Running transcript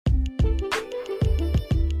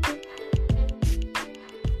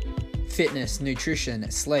Fitness,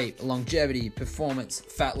 nutrition, sleep, longevity, performance,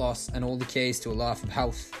 fat loss, and all the keys to a life of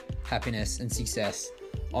health, happiness, and success.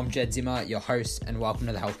 I'm Jed Zimmer, your host, and welcome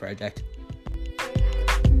to the Health Project.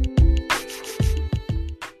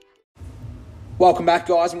 Welcome back,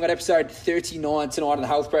 guys. We've got episode 39 tonight of the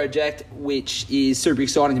Health Project, which is super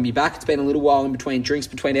exciting to be back. It's been a little while in between drinks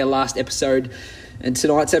between our last episode and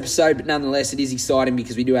tonight's episode, but nonetheless, it is exciting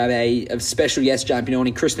because we do have a special guest jumping on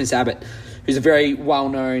in Christmas Abbott, who's a very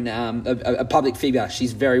well-known, a public figure.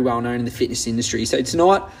 She's very well-known in the fitness industry. So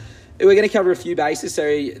tonight, we're going to cover a few bases. So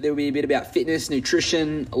there'll be a bit about fitness,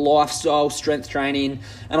 nutrition, lifestyle, strength training,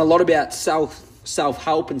 and a lot about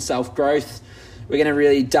self-help and self-growth. We're going to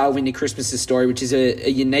really delve into Christmas's story, which is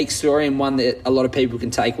a unique story and one that a lot of people can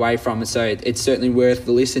take away from. So it's certainly worth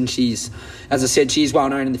the listen. She's, as I said, she's well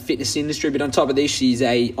known in the fitness industry, but on top of this, she's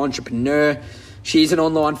an entrepreneur. She's an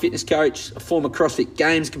online fitness coach, a former CrossFit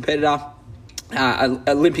Games competitor,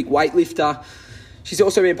 Olympic weightlifter. She's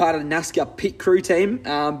also been part of the NASCAR pit crew team.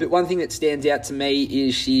 But one thing that stands out to me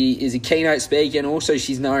is she is a keynote speaker, and also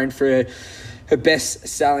she's known for her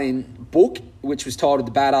best-selling book, which was titled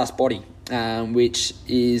The Badass Body, which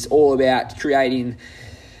is all about creating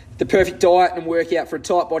the perfect diet and workout for a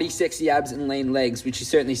tight body, sexy abs, and lean legs, which is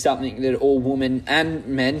certainly something that all women and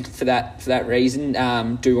men, for that reason,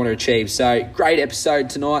 do want to achieve. So, great episode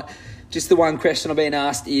tonight. Just the one question I've been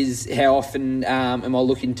asked is how often am I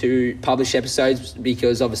looking to publish episodes,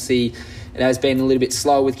 because obviously it has been a little bit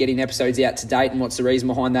slow with getting episodes out to date, and what's the reason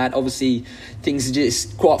behind that? Obviously, things are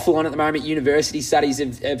just quite full on at the moment. University studies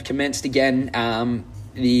have commenced again.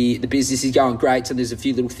 The business is going great, so there's a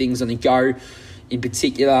few little things on the go. In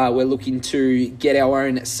particular, we're looking to get our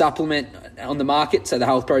own supplement on the market. So the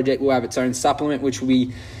Health Project will have its own supplement, which will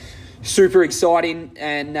be super exciting,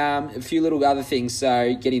 and a few little other things.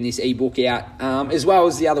 So getting this ebook out, as well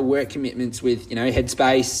as the other work commitments with,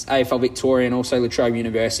 Headspace, AFL Victoria, and also La Trobe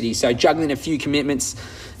University. So juggling a few commitments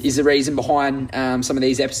is the reason behind some of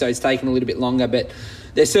these episodes taking a little bit longer, but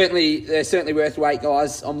they're certainly worth the wait,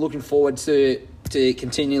 guys. I'm looking forward to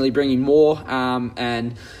continually bringing more,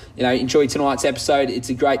 and enjoy tonight's episode. It's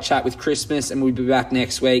a great chat with Christmas, and we'll be back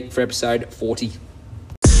next week for episode 40.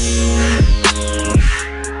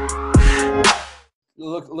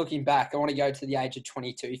 Looking back, I want to go to the age of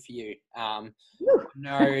 22 for you. I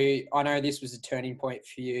know this was a turning point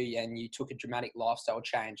for you, and you took a dramatic lifestyle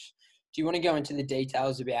change. Do you want to go into the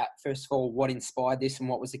details about, first of all, what inspired this and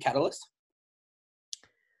what was the catalyst?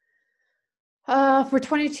 For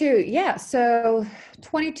 22, yeah. So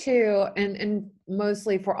 22, and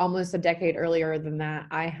mostly for almost a decade earlier than that,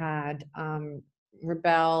 I had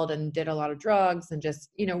rebelled and did a lot of drugs and just,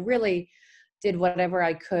 really did whatever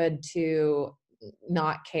I could to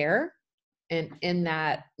not care. And in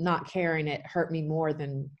that not caring, it hurt me more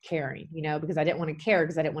than caring, because I didn't want to care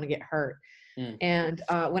because I didn't want to get hurt. And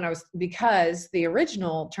because the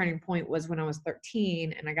original turning point was when I was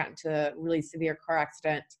 13 and I got into a really severe car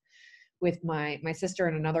accident with my sister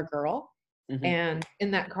and another girl. Mm-hmm. And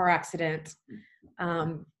in that car accident,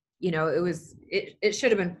 it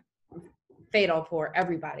should have been fatal for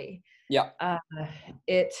everybody. Yeah.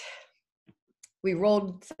 We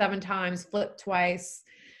rolled 7 times, flipped twice,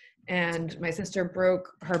 and my sister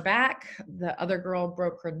broke her back. The other girl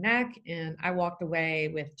broke her neck, and I walked away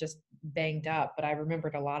with just banged up, but I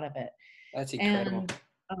remembered a lot of it. That's incredible.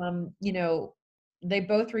 And, they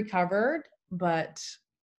both recovered, but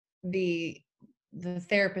the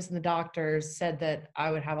therapist and the doctors said that I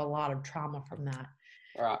would have a lot of trauma from that.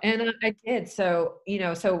 Right. And I did. So,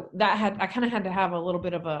 so I kind of had to have a little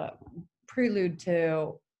bit of a prelude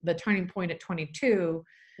to the turning point at 22,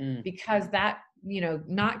 because that,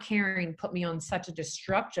 not caring put me on such a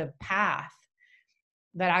destructive path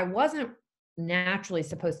that I wasn't naturally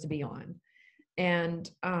supposed to be on. And,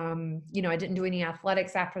 I didn't do any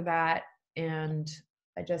athletics after that. And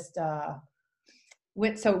I just,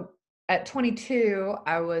 so at 22,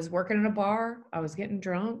 I was working in a bar. I was getting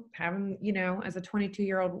drunk, having, as a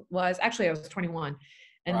 22-year-old was. Actually, I was 21.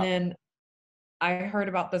 And Wow. Then I heard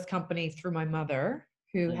about this company through my mother,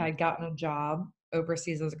 who had gotten a job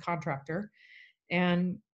overseas as a contractor.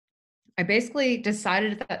 And I basically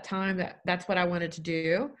decided at that time that that's what I wanted to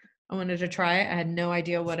do. I wanted to try it. I had no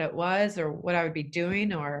idea what it was or what I would be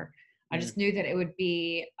doing, or I just knew that it would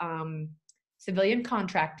be civilian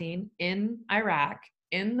contracting in Iraq,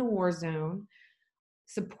 in the war zone,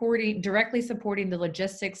 directly supporting the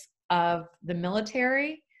logistics of the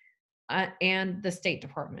military and the State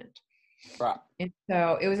Department. Right. And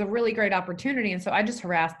so it was a really great opportunity. And so I just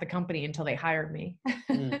harassed the company until they hired me.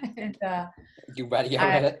 And, you ready? I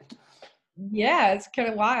read it. Yeah, it's kind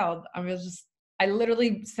of wild. I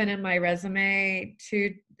literally sent in my resume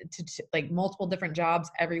to like multiple different jobs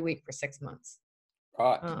every week for 6 months.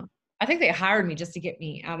 Right. I think they hired me just to get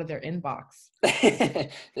me out of their inbox.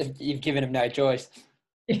 You've given them no choice.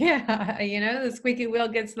 Yeah, the squeaky wheel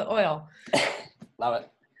gets the oil. Love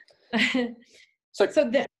it.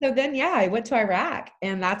 So then, yeah, I went to Iraq,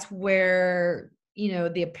 and that's where,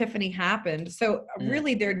 the epiphany happened. So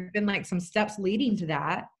really there'd been like some steps leading to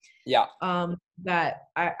that. Yeah. That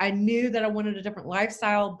I knew that I wanted a different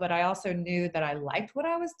lifestyle, but I also knew that I liked what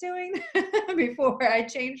I was doing before I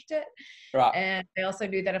changed it. Right. And I also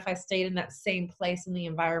knew that if I stayed in that same place in the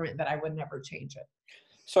environment, that I would never change it.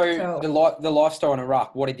 So the lifestyle in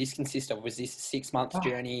Iraq, what did this consist of? Was this a 6-month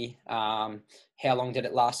journey? How long did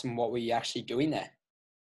it last, and what were you actually doing there?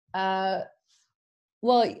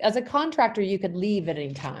 Well, as a contractor, you could leave at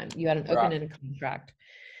any time. You had an open-ended contract,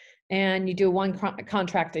 and you do one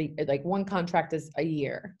contract, like one contract is a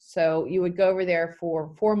year. So you would go over there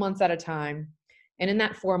for 4 months at a time. And in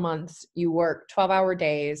that 4 months, you work 12-hour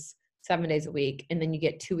days, 7 days a week, and then you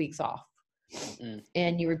get 2 weeks off.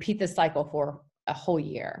 And you repeat this cycle for a whole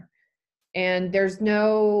year. And there's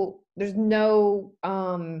no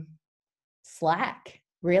slack,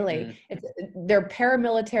 really. They're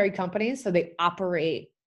paramilitary companies, so they operate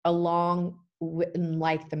along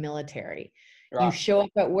like the military. Right. You show up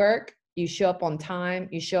at work, you show up on time,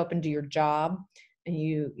 you show up and do your job, and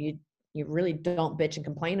you really don't bitch and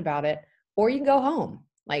complain about it, or you can go home.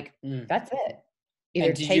 Like that's it.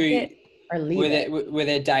 Either take it or leave it. Were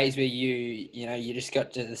there days where you just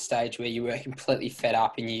got to the stage where you were completely fed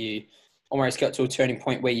up and you almost got to a turning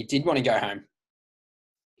point where you did want to go home?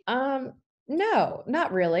 No,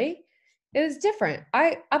 not really. It was different.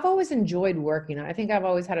 I've always enjoyed working. I think I've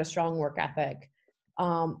always had a strong work ethic.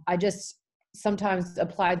 I just sometimes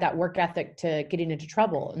applied that work ethic to getting into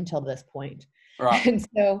trouble until this point. Right. And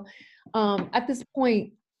so, at this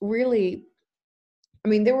point, really, I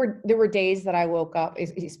mean, there were days that I woke up,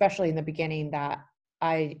 especially in the beginning, that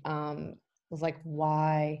I was like,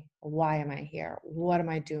 why am I here? What am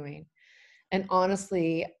I doing? And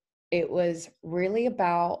honestly, it was really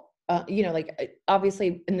about,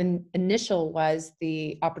 obviously, and then initial was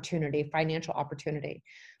the opportunity, financial opportunity.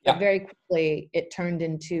 But very quickly, it turned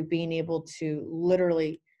into being able to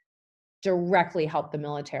literally directly help the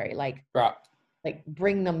military, like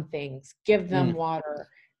bring them things, give them water,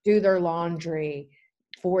 do their laundry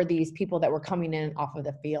for these people that were coming in off of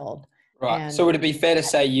the field. Right. And so would it be fair to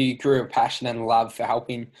say you grew a passion and love for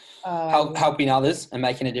helping others and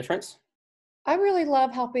making a difference? I really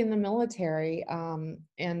love helping the military.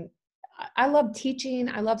 And I love teaching.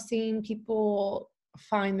 I love seeing people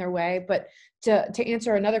find their way. But to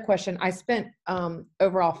answer another question, I spent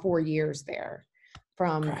overall 4 years there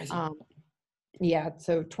from,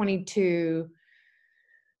 so 22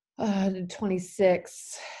 to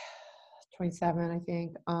 26, 27, I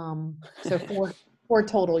think. So four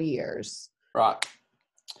total years. Right.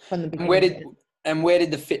 From the beginning. Where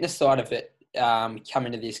did the fitness side of it come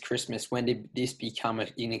into this Christmas? When did this become an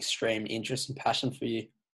extreme interest and passion for you?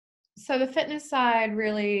 So the fitness side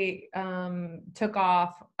really took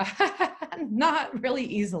off not really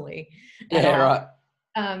easily. Right.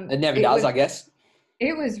 It never does, I guess.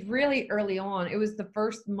 It was really early on. It was the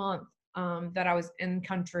first month that I was in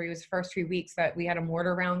country. It was the first 3 weeks that we had a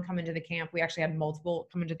mortar round come into the camp. We actually had multiple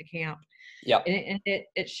come into the camp. Yeah. And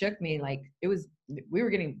it shook me. Like we were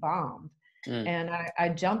getting bombed. And I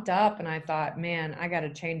jumped up and I thought, man, I got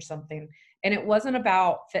to change something. And it wasn't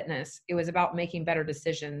about fitness. It was about making better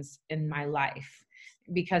decisions in my life,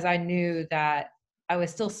 because I knew that I was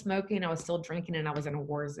still smoking, I was still drinking, and I was in a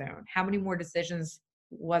war zone. How many more decisions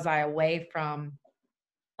was I away from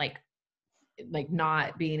like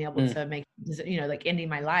not being able to make, like ending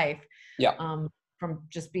my life from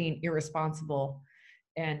just being irresponsible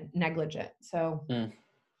and negligent. So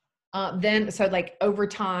so like over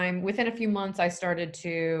time, within a few months, I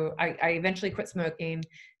eventually quit smoking,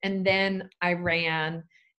 and then I ran,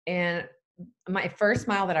 and my first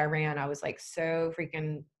mile that I ran, I was like so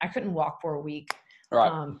freaking, I couldn't walk for a week.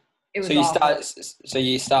 Right. It was so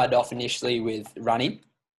you started off initially with running?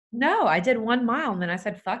 No, I did 1 mile and then I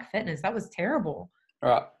said, fuck fitness. That was terrible.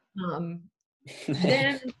 Right.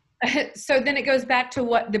 Then it goes back to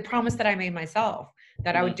what the promise that I made myself,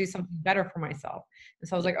 that I would do something better for myself. And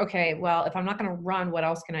so I was like, okay, well, if I'm not going to run, what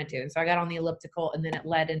else can I do? So I got on the elliptical, and then it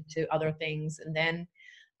led into other things. And then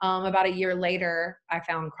about a year later, I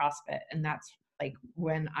found CrossFit. And that's like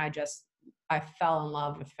when I fell in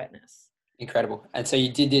love with fitness. Incredible. And so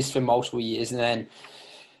you did this for multiple years. And then,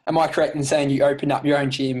 am I correct in saying you opened up your own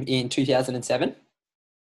gym in 2007?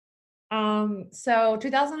 So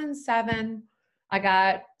 2007, I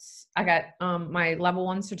got my level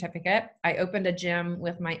 1 certificate. I opened a gym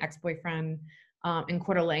with my ex-boyfriend in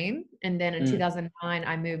Coeur d'Alene, and then in 2009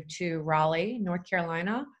 I moved to Raleigh, North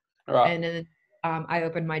Carolina, Right. and then I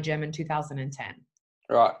opened my gym in 2010.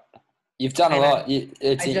 Right. You've done a And lot. I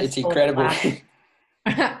It's just sold it incredible.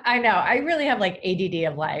 I know. I really have like ADD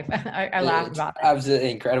of life. I laugh It's about it.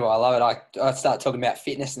 absolutely incredible. I love it. I start talking about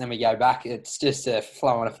fitness and then we go back. It's just a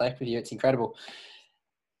flow on effect with you. It's incredible.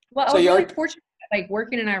 Well, I So was you're really fortunate. Like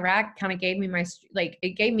working in Iraq kind of gave me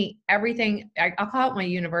it gave me everything. I'll call it my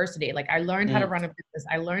university. Like I learned how to run a business.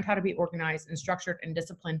 I learned how to be organized and structured and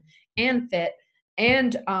disciplined and fit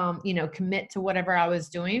and, commit to whatever I was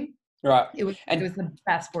doing. right. It was the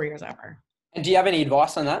best 4 years ever. And do you have any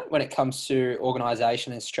advice on that when it comes to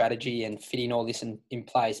organisation and strategy and fitting all this in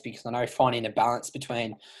place? Because I know finding a balance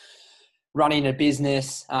between running a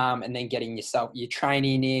business and then getting your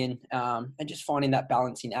training in and just finding that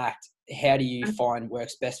balancing act. How do you find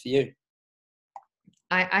works best for you?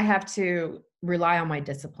 I have to rely on my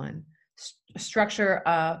discipline, structure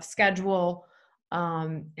of schedule,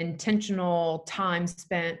 intentional time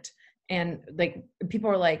spent. And like people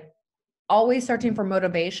are like always searching for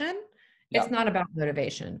motivation. Yeah. It's not about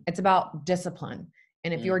motivation. It's about discipline.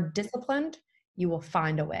 And if you're disciplined, you will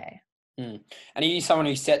find a way. And are you someone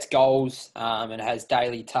who sets goals and has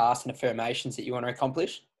daily tasks and affirmations that you want to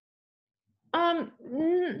accomplish?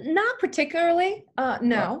 Not particularly.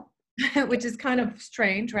 No, which is kind of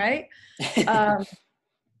strange, right? Um,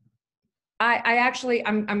 I actually,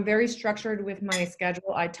 I'm very structured with my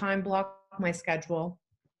schedule. I time block my schedule.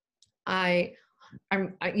 I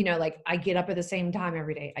get up at the same time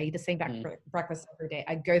every day. I eat the same breakfast every day.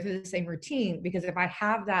 I go through the same routine because if I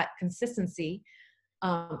have that consistency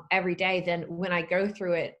every day, then when I go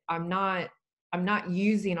through it, I'm not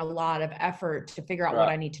using a lot of effort to figure out what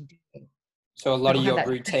I need to do. So a lot of your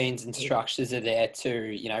routines and structures are there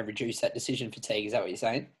to, reduce that decision fatigue. Is that what you're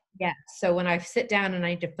saying? Yeah. So when I sit down and I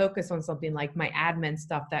need to focus on something like my admin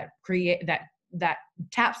stuff that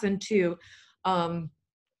taps into,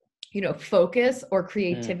 focus or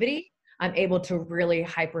creativity, I'm able to really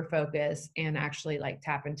hyper focus and actually like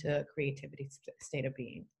tap into creativity state of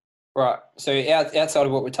being. Right. So outside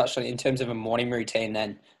of what we touched on in terms of a morning routine,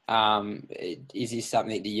 then is this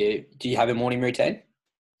something that do you have a morning routine?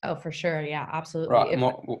 Oh, for sure. Yeah, absolutely. Right. And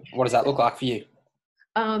what does that look like for you?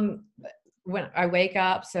 When I wake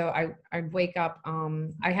up, so I wake up,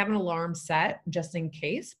 I have an alarm set just in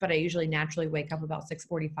case, but I usually naturally wake up about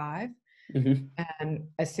 6:45. And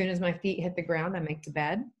as soon as my feet hit the ground, I make the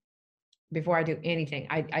bed before I do anything.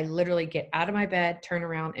 I literally get out of my bed, turn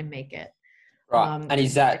around and make it. Right. And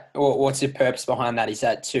is that, what's the purpose behind that? Is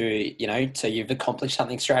that to, so you've accomplished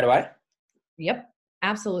something straight away? Yep,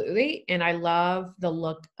 absolutely. And I love the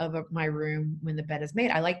look of my room when the bed is made.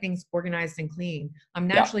 I like things organized and clean. I'm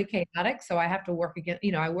naturally chaotic, so I have to work against,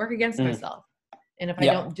 I work against myself. And if I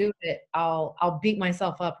don't do it, I'll beat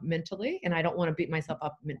myself up mentally. And I don't want to beat myself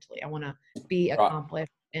up mentally. I want to be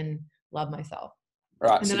accomplished and love myself.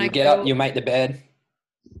 Right. And so then you get up, you make the bed.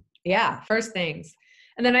 Yeah, first things.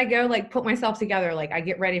 And then I go like put myself together. Like I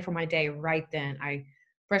get ready for my day right then. I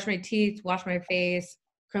brush my teeth, wash my face,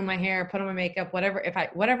 comb my hair, put on my makeup,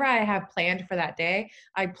 whatever I have planned for that day.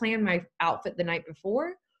 I plan my outfit the night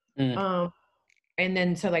before. And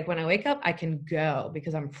then so like when I wake up, I can go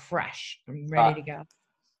because I'm fresh. I'm ready to go.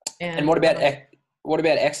 And what about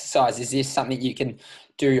exercise? Is this something you can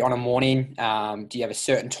do on a morning? Do you have a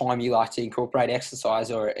certain time you like to incorporate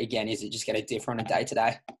exercise, or again, is it just going to differ on a day to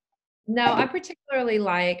day? No, I particularly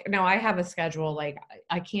I have a schedule. Like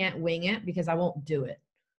I can't wing it because I won't do it.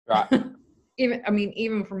 Right.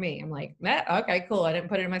 Even for me, I'm like, okay, cool. I didn't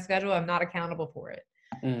put it in my schedule. I'm not accountable for it.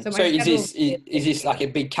 So is this like a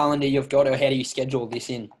big calendar you've got, or how do you schedule this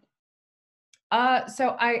in?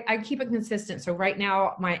 So I keep it consistent. So right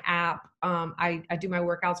now my app, I do my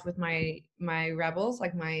workouts with my rebels,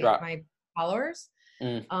 like my followers.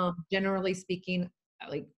 Generally speaking,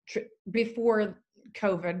 like before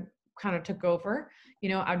COVID kind of took over,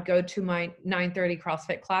 I'd go to my 9:30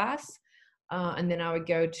 CrossFit class. And then I would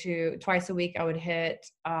go to twice a week. I would hit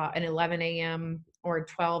an 11 a.m. or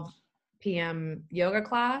 12 p.m. yoga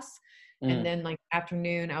class. And then like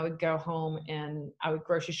afternoon, I would go home and I would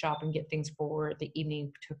grocery shop and get things for the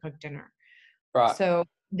evening to cook dinner. Right. So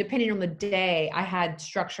depending on the day, I had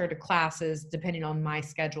structured classes depending on my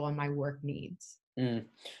schedule and my work needs. And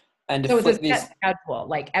so it's a set schedule,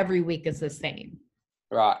 like every week is the same.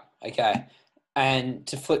 Right. Okay. And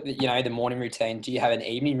to flip the morning routine, do you have an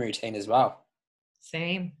evening routine as well?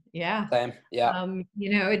 Same. Yeah. Same. Yeah.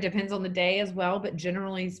 It depends on the day as well, but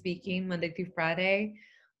generally speaking, Monday through Friday,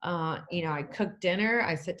 You know, I cook dinner,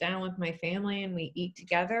 I sit down with my family and we eat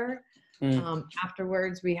together.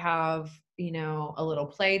 Afterwards we have, you know, a little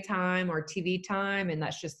playtime or TV time. And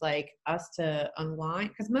that's just like us to unwind.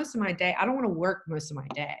 Because most of my day, I don't want to work most of my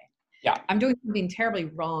day. Yeah. I'm doing something terribly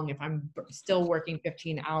wrong if I'm still working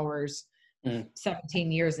 15 hours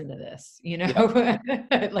 17 years into this, you know.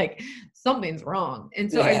 Like something's wrong.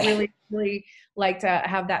 And so I really, really like to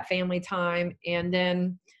have that family time. And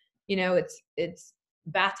then, you know, it's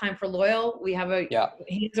bath time for Loyal. We have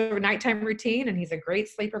he's a nighttime routine and he's a great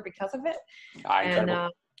sleeper because of it.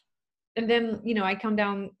 And then, you know, I come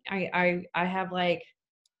down, I have like,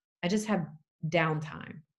 I just have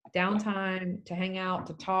downtime to hang out,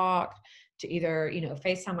 to talk, to either, you know,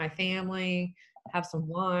 FaceTime my family, have some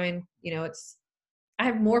wine. You know, I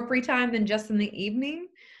have more free time than just in the evening,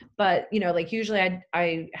 but, you know, like usually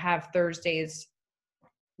I have Thursdays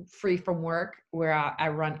free from work where I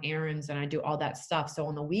run errands and I do all that stuff. So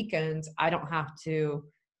on the weekends, I don't have to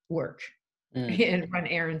work and run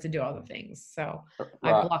errands and do all the things. So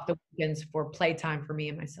I block the weekends for playtime for me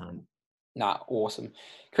and my son. Nah, awesome.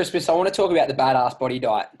 Crispus, I want to talk about the badass body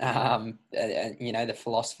diet, and, you know, the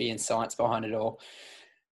philosophy and science behind it all.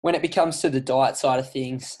 When it comes to the diet side of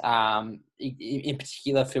things, in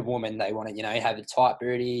particular for women, they want to, you know, have a tight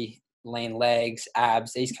booty, lean legs,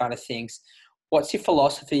 abs, these kind of things. What's your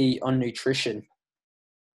philosophy on nutrition?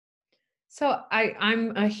 So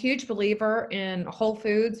I'm a huge believer in whole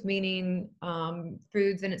foods, meaning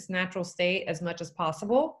foods in its natural state as much as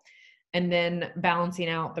possible. And then balancing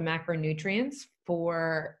out the macronutrients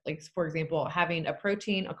for, like, for example, having a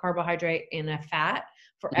protein, a carbohydrate, and a fat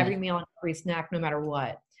for every meal and every snack, no matter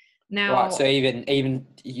what. Now, so even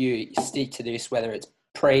you stick to this, whether it's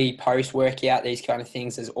pre, post workout, these kind of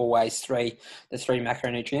things, there's always the three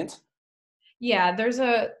macronutrients. Yeah, there's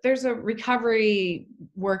a recovery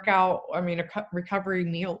workout. I mean, a recovery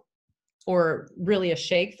meal, or really a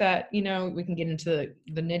shake that, you know, we can get into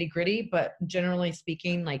the nitty gritty, but generally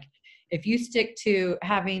speaking, like if you stick to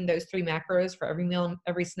having those three macros for every meal and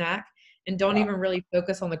every snack and don't even really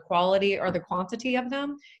focus on the quality or the quantity of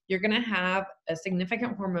them, you're going to have a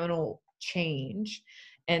significant hormonal change.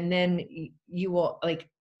 And then you will, like,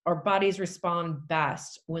 our bodies respond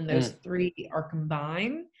best when those three are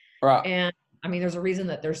combined. Right. And I mean, there's a reason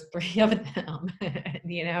that there's three of them,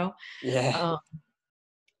 you know? Yeah.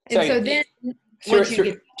 And so then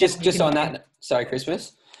just on that, sorry,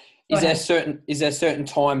 Christmas, is there certain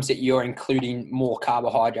times that you're including more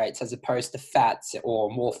carbohydrates as opposed to fats, or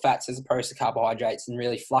more fats as opposed to carbohydrates, and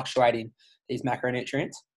really fluctuating these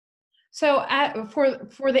macronutrients? So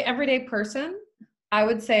for the everyday person, I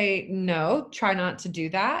would say no, try not to do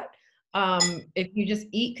that. If you just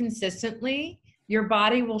eat consistently, your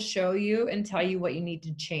body will show you and tell you what you need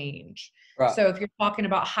to change. Right. So if you're talking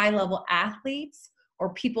about high level athletes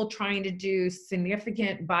or people trying to do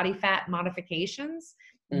significant body fat modifications,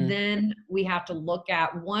 then we have to look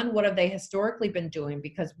at, one, what have they historically been doing?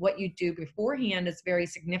 Because what you do beforehand is very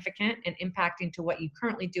significant and impacting to what you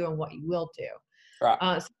currently do and what you will do.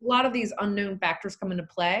 Right. So a lot of these unknown factors come into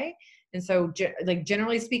play. And so like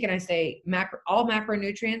generally speaking, I say all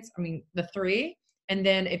macronutrients, I mean the three, and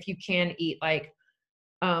then if you can eat like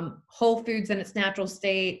whole foods in its natural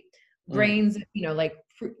state, grains, you know, like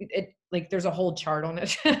fruit, like there's a whole chart on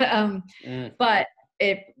it. But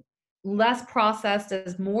if less processed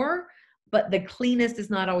is more, but the cleanest is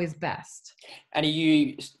not always best. And are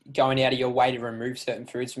you going out of your way to remove certain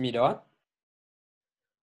foods from your diet?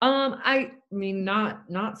 I mean,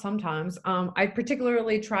 not sometimes. I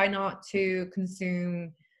particularly try not to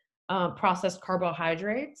consume processed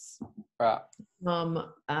carbohydrates. Right.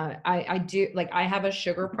 I do, like, I have a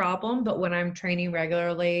sugar problem, but when I'm training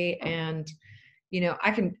regularly and, you know, I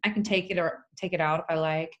can take it out if I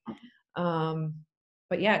like.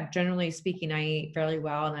 But yeah, generally speaking, I eat fairly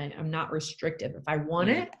well and I'm not restrictive. If I want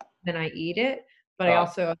it, then I eat it, but I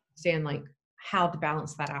also understand like how to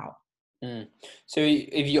balance that out. So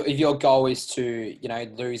if your goal is to, you know,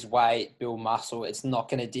 lose weight, build muscle, it's not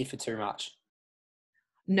going to differ too much.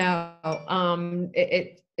 No,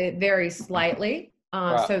 it varies slightly.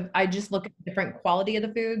 So I just look at the different quality of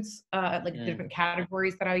the foods, like different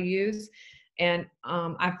categories that I use. And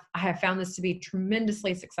I have found this to be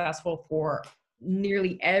tremendously successful for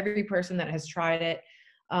nearly every person that has tried it.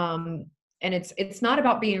 And it's not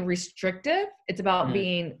about being restrictive. It's about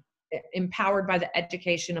being empowered by the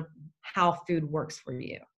education of how food works for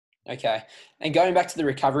you. Okay. And going back to the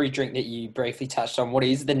recovery drink that you briefly touched on, what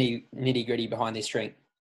is the nitty gritty behind this drink?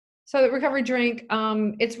 So the recovery drink,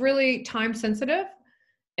 it's really time sensitive.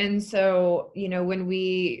 And so, you know, when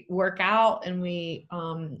we work out and we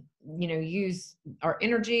use our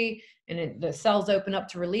energy, and the cells open up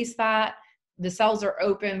to release that. The cells are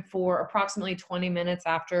open for approximately 20 minutes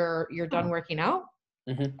after you're done working out.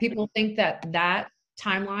 Mm-hmm. People think that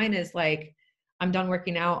timeline is like, I'm done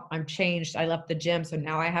working out, I'm changed, I left the gym, so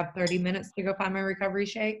now I have 30 minutes to go find my recovery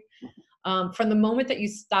shake. From the moment that you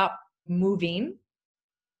stop moving,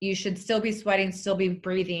 you should still be sweating, still be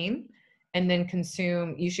breathing, and then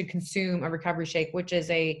you should consume a recovery shake, which is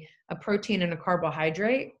a protein and a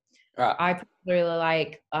carbohydrate. Right. I particularly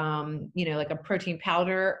like, like a protein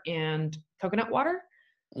powder and coconut water,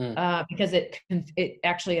 because it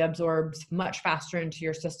actually absorbs much faster into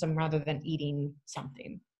your system rather than eating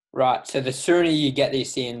something. Right. So the sooner you get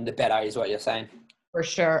this in, the better is what you're saying. For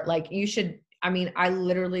sure. Like I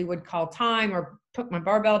literally would call time or put my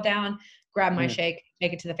barbell down, grab my shake,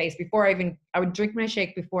 take it to the face I would drink my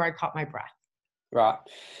shake before I caught my breath. Right.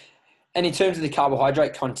 And in terms of the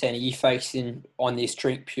carbohydrate content, are you focusing on this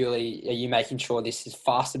drink purely? Are you making sure this is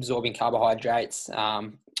fast absorbing carbohydrates,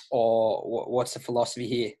 or what's the philosophy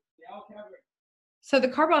here? So the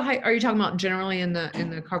carbohydrate, are you talking about generally in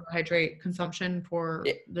the carbohydrate consumption for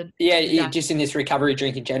the? Yeah, just in this recovery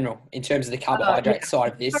drink in general, in terms of the carbohydrate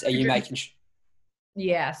side of this, are you making?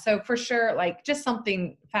 Yeah, so for sure, like just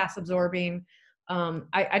something fast absorbing.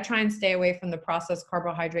 I try and stay away from the processed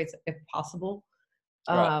carbohydrates if possible.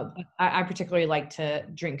 Right. I particularly like to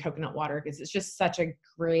drink coconut water because it's just such a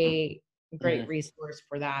great resource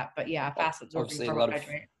for that. But yeah, fast absorbing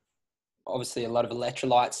carbohydrate. Obviously, a lot of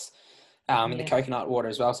electrolytes in the coconut water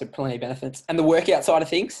as well, so plenty of benefits. And the workout side of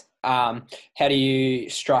things, how do you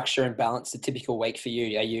structure and balance the typical week for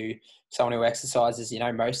you? Are you someone who exercises,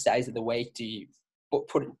 most days of the week? Do you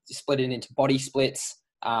split it into body splits,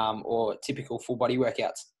 or typical full body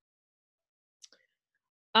workouts?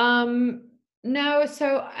 No,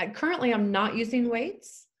 so currently I'm not using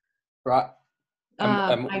weights. Right.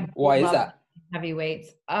 Why is that? Heavy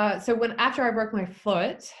weights. So after I broke my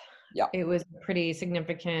foot, it was a pretty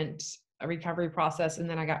significant recovery process, and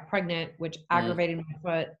then I got pregnant, which aggravated my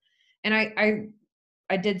foot. And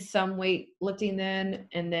I did some weight lifting then,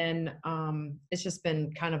 and then it's just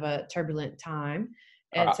been kind of a turbulent time.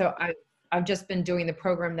 And so I've just been doing the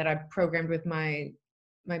program that I programmed with my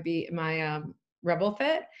Rebel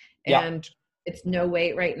Fit, and it's no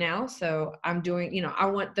weight right now. So I'm doing, I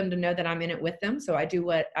want them to know that I'm in it with them. So I do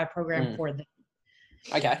what I program for them.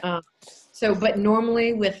 Okay. But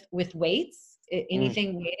normally with weights,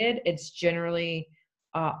 anything weighted, it's generally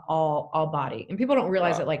all body. And people don't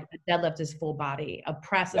realize that like a deadlift is full body, a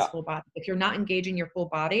press is full body. If you're not engaging your full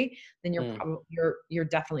body, then you're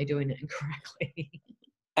definitely doing it incorrectly.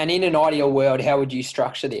 And in an ideal world, how would you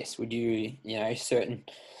structure this? Would you,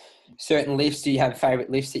 certain lifts? Do you have favorite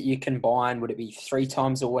lifts that you combine? Would it be 3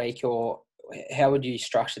 times a week, or how would you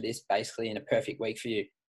structure this basically in a perfect week for you?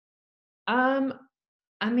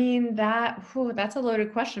 I mean, that's a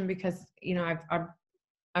loaded question because,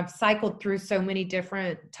 I've cycled through so many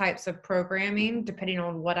different types of programming depending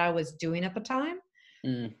on what I was doing at the time.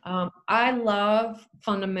 I love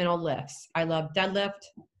fundamental lifts. I love deadlift.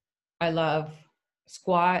 I love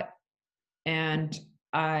squat, and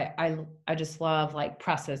I just love like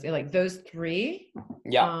presses, like those 3.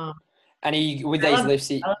 Yeah. And with these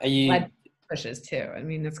lifts, are you pushes too? I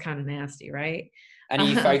mean, it's kind of nasty, right? And are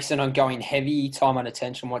you focusing on going heavy, time under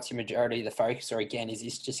tension? What's your majority of the focus? Or again, is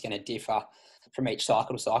this just going to differ from each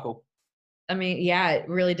cycle to cycle? I mean, yeah, it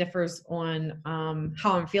really differs on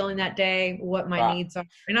how I'm feeling that day, what my needs are.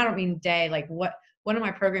 And I don't mean day, like what am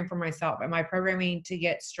I programming for myself? Am I programming to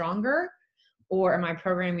get stronger, or am I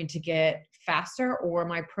programming to get faster, or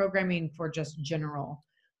am I programming for just general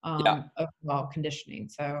overall conditioning?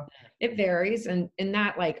 So it varies. And in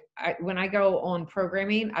that, like when I go on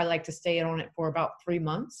programming, I like to stay on it for about 3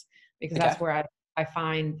 months, because that's where I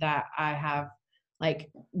find that I have like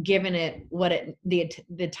given it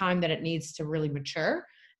the time that it needs to really mature,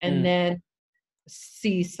 and then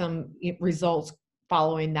see some results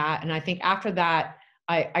following that. And I think after that,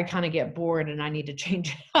 I kind of get bored and I need to change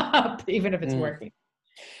it up, even if it's working.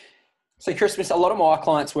 So Christmas, a lot of my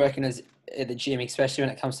clients working at the gym, especially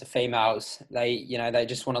when it comes to females, they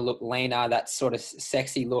just want to look leaner, that sort of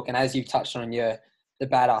sexy look. And as you've touched on the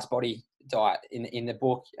badass body diet in the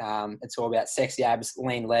book, it's all about sexy abs,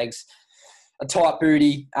 lean legs, a tight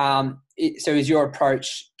booty. So is your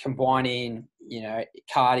approach combining,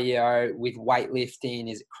 cardio with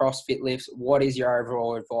weightlifting? Is it CrossFit lifts? What is your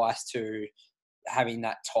overall advice to having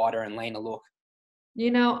that tighter and leaner look?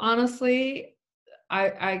 Honestly,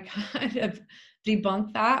 I kind of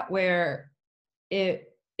debunk that, where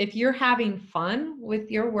if you're having fun with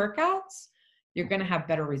your workouts, you're going to have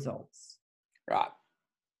better results. Right.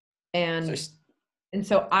 And And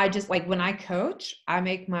so I just like when I coach, I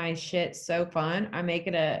make my shit so fun. I make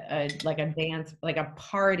it a like a dance, like a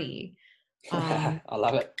party. I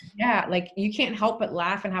love it. Yeah, like you can't help but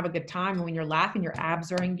laugh and have a good time. And when you're laughing, your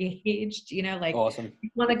abs are engaged, like Awesome. you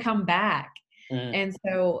want to come back. Mm. And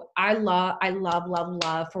so I love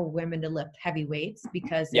for women to lift heavy weights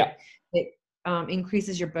because Yeah. it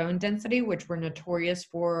increases your bone density, which we're notorious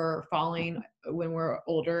for falling when we're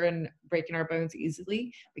older and breaking our bones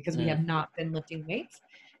easily because we have not been lifting weights.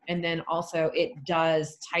 And then also it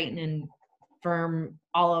does tighten and firm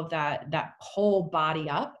all of that whole body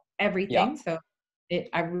up, Yeah. everything. So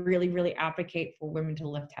I really, really advocate for women to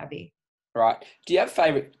lift heavy. Right. Do you have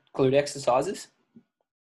favorite glute exercises?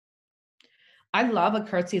 I love a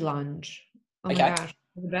curtsy lunge. Oh my Okay. gosh,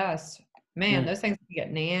 they're the best. Man, Mm. those things can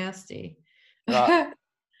get nasty. Right.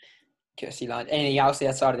 Kirsty line. Anything else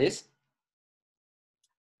outside of this?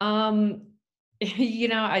 Um,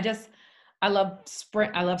 I love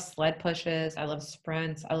sprint. I love sled pushes. I love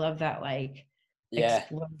sprints. I love that like Yeah.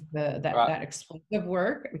 explode Right. that explosive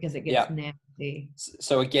work because it gets Yeah. nasty.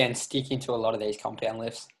 So again, sticking to a lot of these compound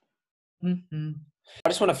lifts. Hmm. I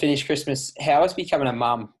just want to finish Christmas. How has becoming a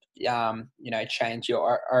mum, changed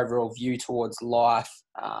your overall view towards life?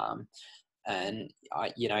 And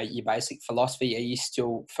your basic philosophy. Are you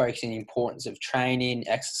still focusing on the importance of training,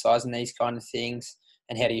 exercise, and these kind of things?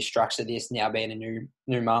 And how do you structure this now being a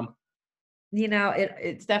new mum?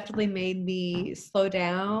 It's definitely made me slow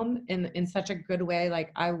down in such a good way.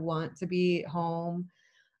 Like I want to be home,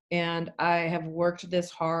 and I have worked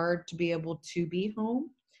this hard to be able to be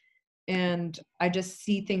home, and I just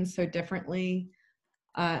see things so differently.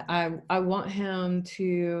 I want him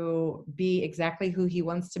to be exactly who he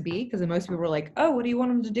wants to be because most people are like, "Oh, what do you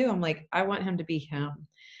want him to do?" I'm like, "I want him to be him."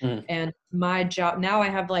 Mm. And my job now, I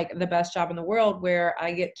have like the best job in the world where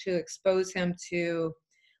I get to expose him to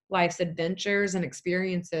life's adventures and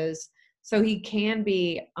experiences so he can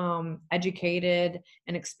be educated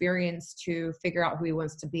and experienced to figure out who he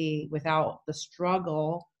wants to be without the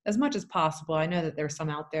struggle as much as possible. I know that there's some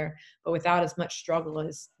out there, but without as much struggle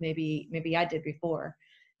as maybe I did before.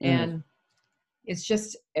 Mm. And it's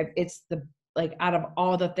the like out of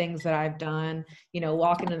all the things that I've done,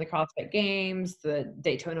 walking in the CrossFit Games, the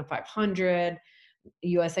Daytona 500,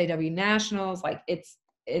 USAW Nationals, like it's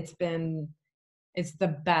the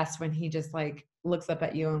best when he just like looks up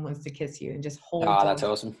at you and wants to kiss you and just holds Oh, that's on.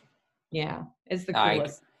 awesome. Yeah, it's the Uh,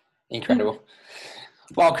 coolest. Incredible.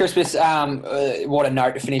 Well, Christmas, what a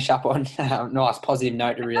note to finish up on. Nice positive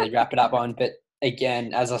note to really wrap it up on. But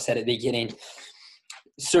again, as I said at the beginning,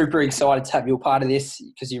 super excited to have you a part of this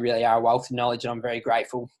because you really are a wealth of knowledge, and I'm very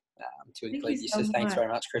grateful to Thank you include you. so So thanks much.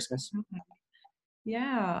 very much, Christmas.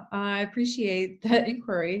 Yeah, I appreciate that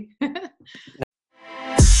inquiry.